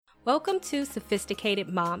Welcome to Sophisticated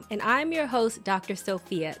Mom, and I'm your host, Dr.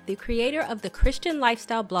 Sophia, the creator of the Christian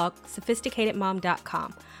lifestyle blog,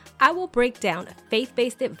 sophisticatedmom.com. I will break down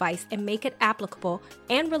faith-based advice and make it applicable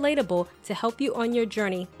and relatable to help you on your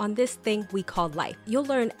journey on this thing we call life. You'll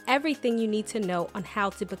learn everything you need to know on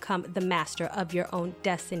how to become the master of your own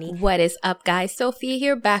destiny. What is up, guys? Sophia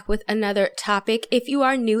here, back with another topic. If you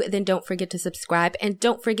are new, then don't forget to subscribe and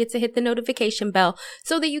don't forget to hit the notification bell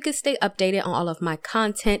so that you can stay updated on all of my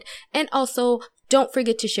content. And also, don't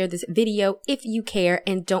forget to share this video if you care,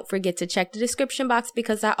 and don't forget to check the description box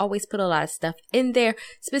because I always put a lot of stuff in there,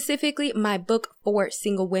 specifically my book for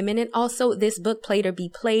single women and also this book, Played or Be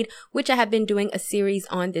Played, which I have been doing a series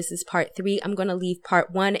on. This is part 3. I'm going to leave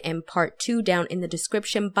part 1 and part 2 down in the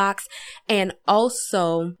description box. And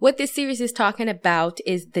also, what this series is talking about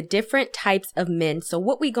is the different types of men. So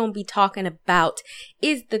what we're going to be talking about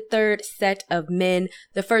is the third set of men.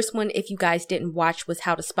 The first one, if you guys didn't watch, was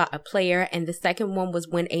how to spot a player, and the second one was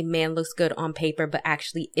when a man looks good on paper but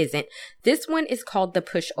actually isn't. This one is called the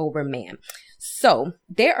pushover man. So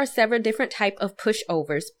there are several different types of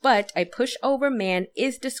pushovers, but a pushover man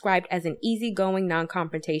is described as an easygoing,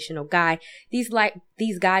 non-confrontational guy.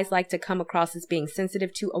 These guys like to come across as being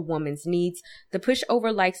sensitive to a woman's needs. The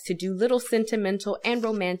pushover likes to do little sentimental and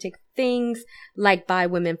romantic things like buy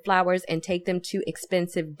women flowers and take them to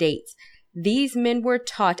expensive dates. These men were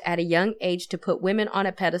taught at a young age to put women on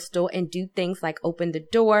a pedestal and do things like open the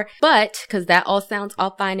door. But, because that all sounds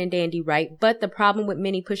all fine and dandy, right? But the problem with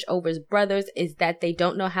many pushovers' brothers is that they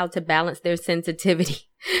don't know how to balance their sensitivity.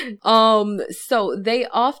 So they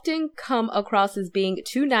often come across as being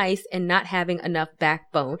too nice and not having enough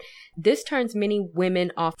backbone. This turns many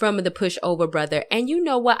women off from the pushover brother. And you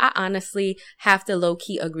know what? I honestly have to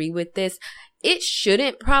low-key agree with this. It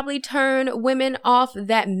shouldn't probably turn women off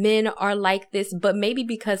that men are like this, but maybe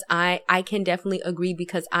because I can definitely agree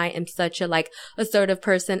because I am such a assertive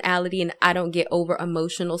personality and I don't get over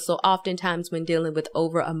emotional. So oftentimes when dealing with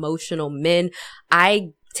over emotional men, I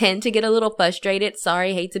tend to get a little frustrated.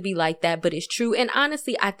 Sorry, hate to be like that, but it's true. And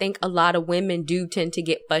honestly, I think a lot of women do tend to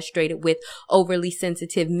get frustrated with overly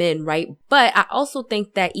sensitive men, right? But I also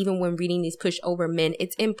think that even when reading these pushover men,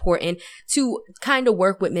 it's important to kind of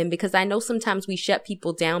work with men because I know sometimes we shut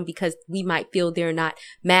people down because we might feel they're not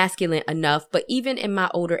masculine enough. But even in my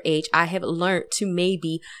older age, I have learned to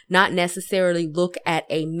maybe not necessarily look at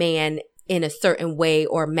a man in a certain way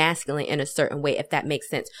or masculine in a certain way, if that makes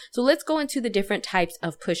sense. So let's go into the different types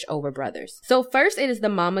of pushover brothers. So first, it is the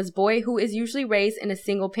mama's boy, who is usually raised in a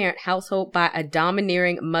single parent household by a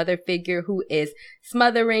domineering mother figure who is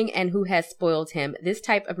smothering and who has spoiled him. This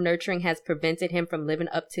type of nurturing has prevented him from living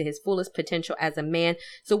up to his fullest potential as a man.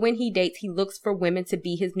 So when he dates, he looks for women to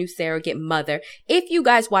be his new surrogate mother. If you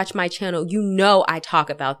guys watch my channel, you know I talk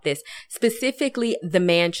about this, specifically the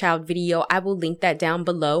man-child video. I will link that down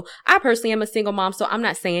below. I personally am a single mom, so I'm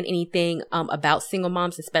not saying anything about single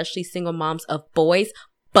moms, especially single moms of boys.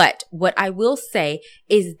 But what I will say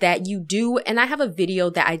is that you do, and I have a video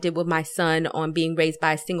that I did with my son on being raised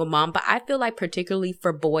by a single mom, but I feel like particularly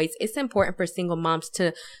for boys, it's important for single moms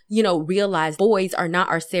to, realize boys are not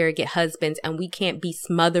our surrogate husbands and we can't be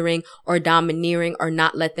smothering or domineering or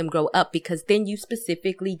not let them grow up because then you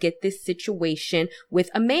specifically get this situation with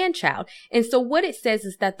a man child. And so what it says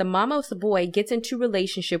is that the mama's boy gets into a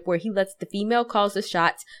relationship where he lets the female call the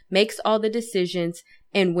shots, makes all the decisions,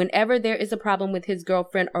 and whenever there is a problem with his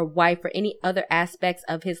girlfriend or wife or any other aspects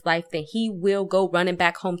of his life, then he will go running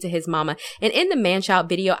back home to his mama. And in the man-child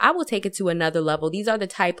video, I will take it to another level. These are the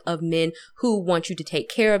type of men who want you to take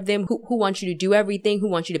care of them, who want you to do everything, who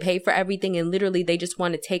want you to pay for everything. And literally, they just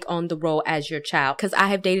want to take on the role as your child. Because I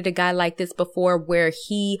have dated a guy like this before where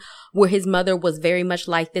his mother was very much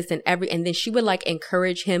like this and then she would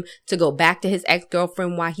encourage him to go back to his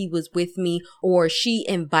ex-girlfriend while he was with me, or she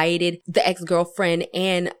invited the ex-girlfriend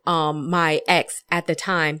and my ex at the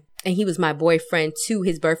time, and he was my boyfriend, to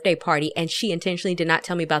his birthday party, and she intentionally did not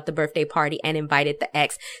tell me about the birthday party and invited the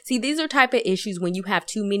ex. See, these are type of issues when you have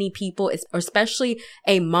too many people, especially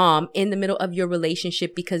a mom, in the middle of your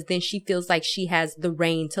relationship, because then she feels like she has the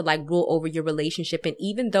reign to rule over your relationship. And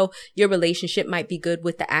even though your relationship might be good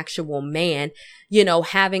with the actual man,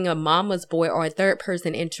 having a mama's boy or a third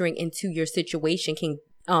person entering into your situation can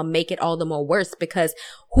make it all the more worse, because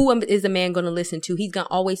who is a man going to listen to? He's going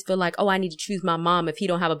to always feel like, oh, I need to choose my mom if he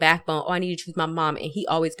don't have a backbone. Oh, I need to choose my mom. And he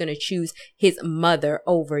always going to choose his mother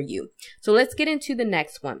over you. So let's get into the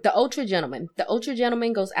next one. The ultra gentleman. The ultra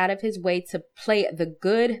gentleman goes out of his way to play the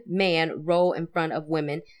good man role in front of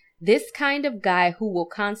women. This kind of guy who will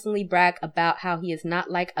constantly brag about how he is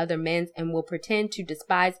not like other men and will pretend to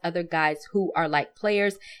despise other guys who are like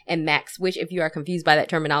players and Max, which if you are confused by that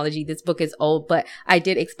terminology, this book is old, but I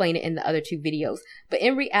did explain it in the other 2 videos. But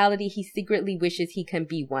in reality, he secretly wishes he can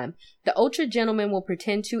be one. The ultra gentleman will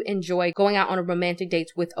pretend to enjoy going out on a romantic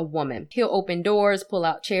dates with a woman. He'll open doors, pull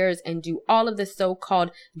out chairs, and do all of the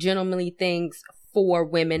so-called gentlemanly things for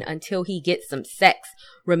women until he gets some sex.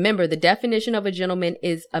 Remember, the definition of a gentleman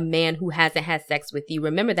is a man who hasn't had sex with you.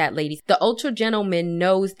 Remember that, ladies. The ultra gentleman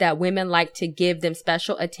knows that women like to give them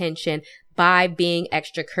special attention by being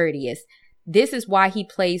extra courteous. This is why he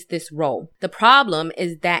plays this role. The problem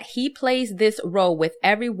is that he plays this role with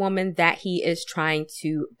every woman that he is trying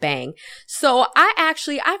to bang. So I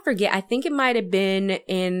forget, I think it might have been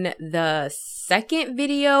in the second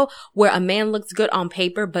video where a man looks good on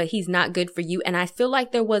paper, but he's not good for you. And I feel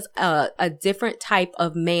like there was a different type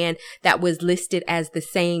of man that was listed as the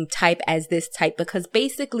same type as this type, because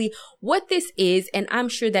basically what this is, and I'm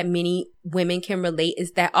sure that many women can relate,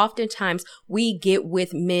 is that oftentimes we get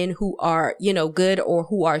with men who are, good, or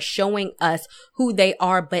who are showing us who they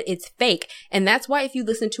are, but it's fake. And that's why if you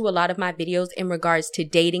listen to a lot of my videos in regards to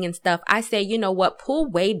dating and stuff, I say, you know what, pull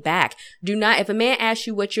way back. Do not, if a man asks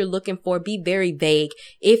you what you're looking for, be very vague.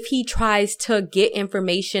 If he tries to get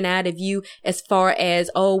information out of you as far as,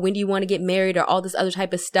 oh, when do you want to get married or all this other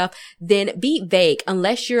type of stuff, then be vague,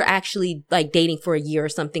 unless you're actually like dating for a year or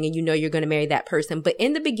something and you know you're going to marry that person. But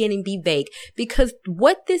in the beginning, be vague, because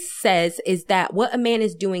what this says is that what a man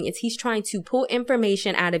is doing is he's trying to pull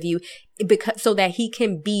information out of you because so that he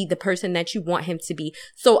can be the person that you want him to be.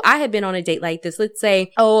 So I have been on a date like this. Let's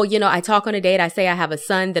say, oh, I talk on a date. I say I have a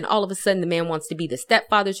son. Then all of a sudden the man wants to be the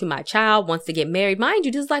stepfather to my child, wants to get married. Mind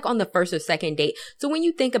you, this is like on the first or second date. So when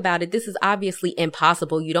you think about it, this is obviously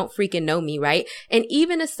impossible. You don't freaking know me, right? And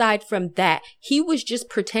even aside from that, he was just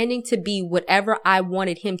pretending to be whatever I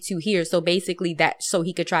wanted him to hear. So basically that, so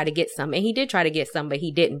he could try to get some. And he did try to get some, but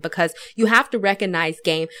he didn't, because you have to recognize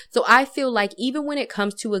game. So I feel like even when it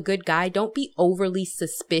comes to a good guy, don't be overly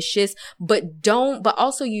suspicious, but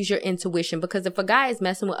also use your intuition, because if a guy is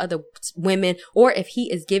messing with other women, or if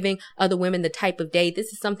he is giving other women the type of day, this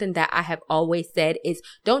is something that I have always said is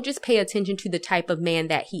don't just pay attention to the type of man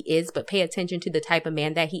that he is, but pay attention to the type of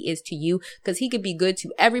man that he is to you, because he could be good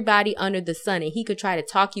to everybody under the sun, and he could try to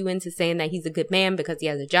talk you into saying that he's a good man because he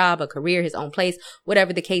has a job, a career, his own place,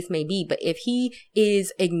 whatever the case may be. But if he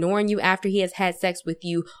is ignoring you after he has had sex with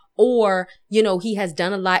you, or, he has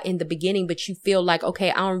done a lot in the beginning, but you feel like,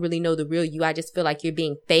 okay, I don't really know the real you, I just feel like you're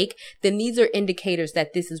being fake, then these are indicators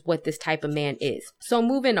that this is what this type of man is. So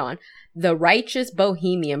moving on, the righteous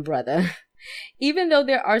bohemian brother. Even though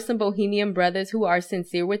there are some bohemian brothers who are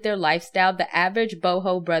sincere with their lifestyle, the average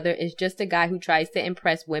boho brother is just a guy who tries to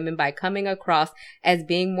impress women by coming across as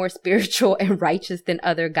being more spiritual and righteous than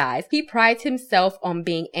other guys. He prides himself on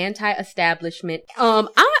being anti-establishment.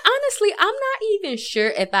 Honestly, I'm not even sure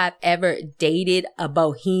if I've ever dated a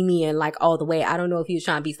bohemian like all the way. I don't know if he was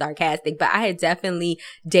trying to be sarcastic, but I had definitely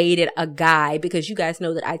dated a guy, because you guys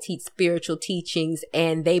know that I teach spiritual teachings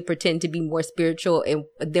and they pretend to be more spiritual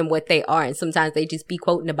than what they are. And sometimes they just be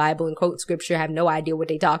quoting the Bible and quote scripture, have no idea what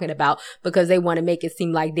they're talking about, because they want to make it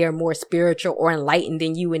seem like they're more spiritual or enlightened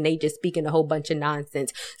than you, and they just speaking a whole bunch of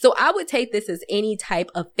nonsense. So I would take this as any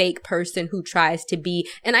type of fake person who tries to be,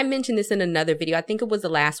 and I mentioned this in another video, I think it was the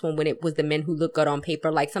last one, when it was the men who look good on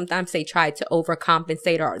paper. Like sometimes they try to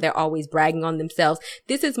overcompensate, or they're always bragging on themselves.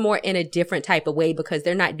 This is more in a different type of way, because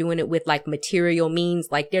they're not doing it with like material means.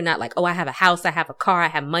 Like they're not like, oh, I have a house, I have a car, I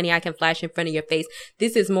have money I can flash in front of your face.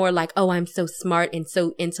 This is more like, oh, I'm so smart and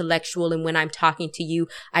so intellectual, and when I'm talking to you,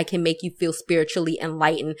 I can make you feel spiritually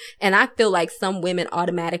enlightened. And I feel like some women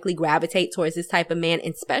automatically gravitate towards this type of man,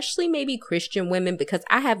 especially maybe Christian women, because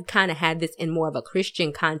I have kind of had this in more of a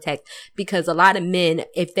Christian context, because a lot of men,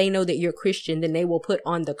 if they know that you're Christian, then they will put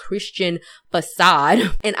on the Christian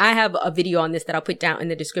facade. And I have a video on this that I'll put down in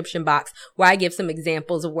the description box where I give some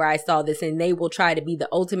examples of where I saw this, and they will try to be the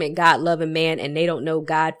ultimate God-loving man, and they don't know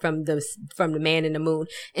God from the man in the moon.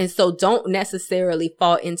 And so don't necessarily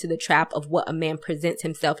fall into the trap of what a man presents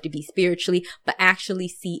himself to be spiritually, but actually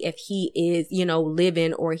see if he is,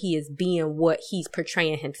 living, or he is being what he's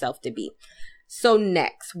portraying himself to be. So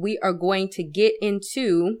next, we are going to get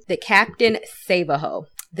into the Captain Save-A-Ho.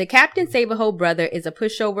 The Captain Save-A-Ho brother is a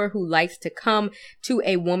pushover who likes to come to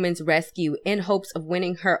a woman's rescue in hopes of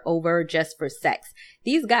winning her over just for sex.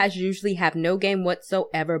 These guys usually have no game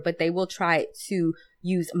whatsoever, but they will try to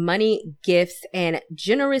use money, gifts, and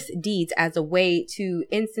generous deeds as a way to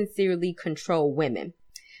insincerely control women.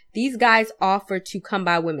 These guys offer to come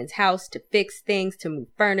by women's house to fix things, to move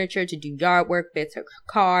furniture, to do yard work, fix her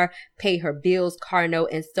car, pay her bills, car note,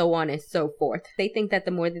 and so on and so forth. They think that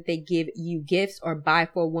the more that they give you gifts or buy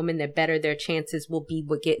for a woman, the better their chances will be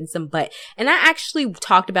with getting some butt. And I actually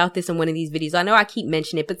talked about this in one of these videos. I know I keep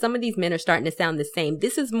mentioning it, but some of these men are starting to sound the same.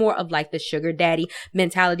 This is more of like the sugar daddy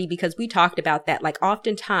mentality, because we talked about that. Like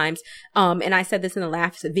oftentimes, and I said this in the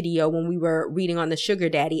last video when we were reading on the sugar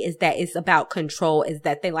daddy, is that it's about control, is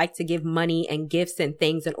that they like to give money and gifts and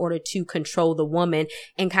things in order to control the woman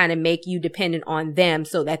and kind of make you dependent on them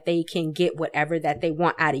so that they can get whatever that they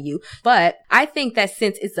want out of you. But I think that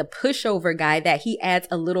since it's a pushover guy, that he adds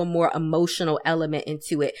a little more emotional element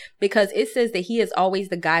into it, because it says that he is always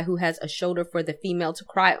the guy who has a shoulder for the female to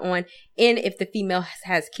cry on. And if the female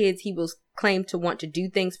has kids, he will claim to want to do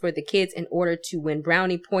things for the kids in order to win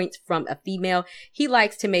brownie points from a female. He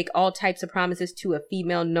likes to make all types of promises to a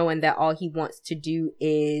female, knowing that all he wants to do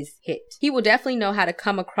is hit. He will definitely know how to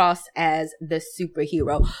come across as the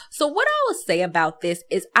superhero. So what I will say about this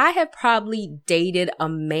is I have probably dated a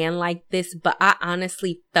man like this, but I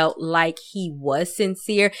honestly felt like he was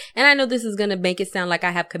sincere. And I know this is going to make it sound like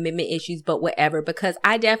I have commitment issues, but whatever, because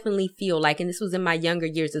I definitely feel like, and this was in my younger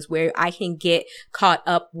years, is where I can get caught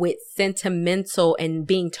up with sentimental and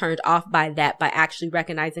being turned off by that, by actually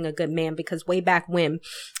recognizing a good man. Because way back when,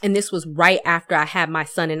 and this was right after I had my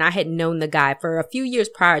son, and I had known the guy for a few years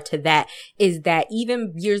prior to that, is that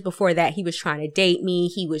even years before that, he was trying to date me.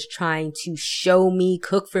 He was trying to show me,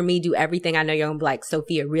 cook for me, do everything. I know you're gonna be like,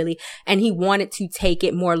 Sophia, really? And he wanted to take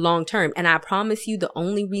it more long term. And I promise you, the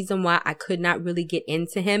only reason why I could not really get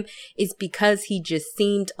into him is because he just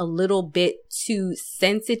seemed a little bit too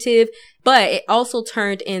sensitive. But it also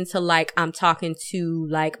turned into like, I'm talking to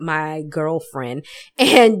like my girlfriend.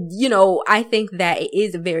 And, you know, I think that it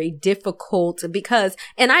is very difficult because,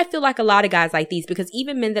 and I feel like a lot of guys like these, because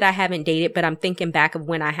even men that I haven't dated, but I'm thinking back of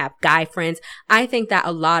when I have guy friends, I think that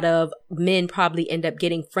a lot of men probably end up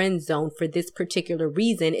getting friend zoned for this particular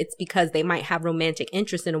reason. It's because they might have romantic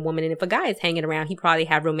interest in a woman. And if a guy is hanging around, he probably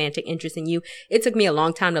have romantic interest in you. It took me a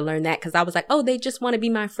long time to learn that, because I was like, oh, they just want to be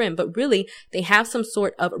my friend. But really, they have some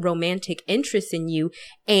sort of romantic interest in you,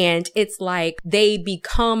 and it's like they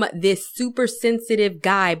become this super sensitive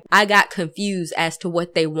guy. I got confused as to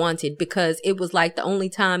what they wanted, because it was like the only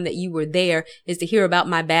time that you were there is to hear about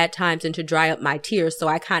my bad times and to dry up my tears. So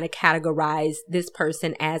I kind of categorized this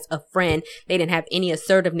person as a friend. They didn't have any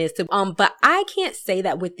assertiveness. But I can't say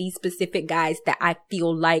that with these specific guys that I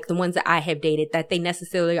feel like the ones that I have dated, that they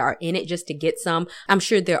necessarily are in it just to get some. I'm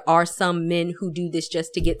sure there are some men who do this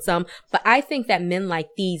just to get some, but I think that men like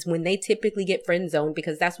these, when they typically get friend zoned,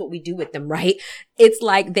 because that's what we do with them, right? It's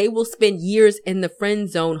like they will spend years in the friend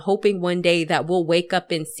zone hoping one day that we'll wake up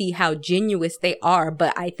and see how genuine they are.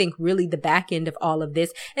 But I think really the back end of all of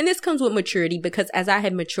this, and this comes with maturity, because as I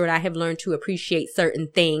have matured, I have learned to appreciate certain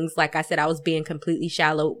things. Like I said, I was being completely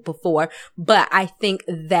shallow before, but I think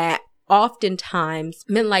that oftentimes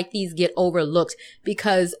men like these get overlooked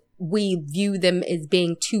because we view them as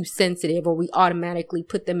being too sensitive, or we automatically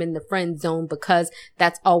put them in the friend zone because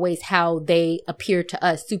that's always how they appear to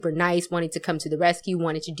us. Super nice, wanting to come to the rescue,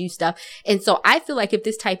 wanting to do stuff. And so I feel like if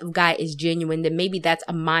this type of guy is genuine, then maybe that's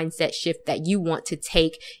a mindset shift that you want to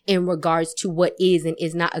take in regards to what is and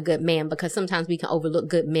is not a good man, because sometimes we can overlook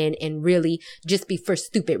good men and really just be for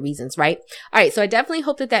stupid reasons, right? All right. So I definitely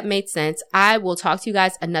hope that that made sense. I will talk to you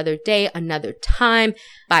guys another day, another time.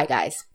 Bye, guys.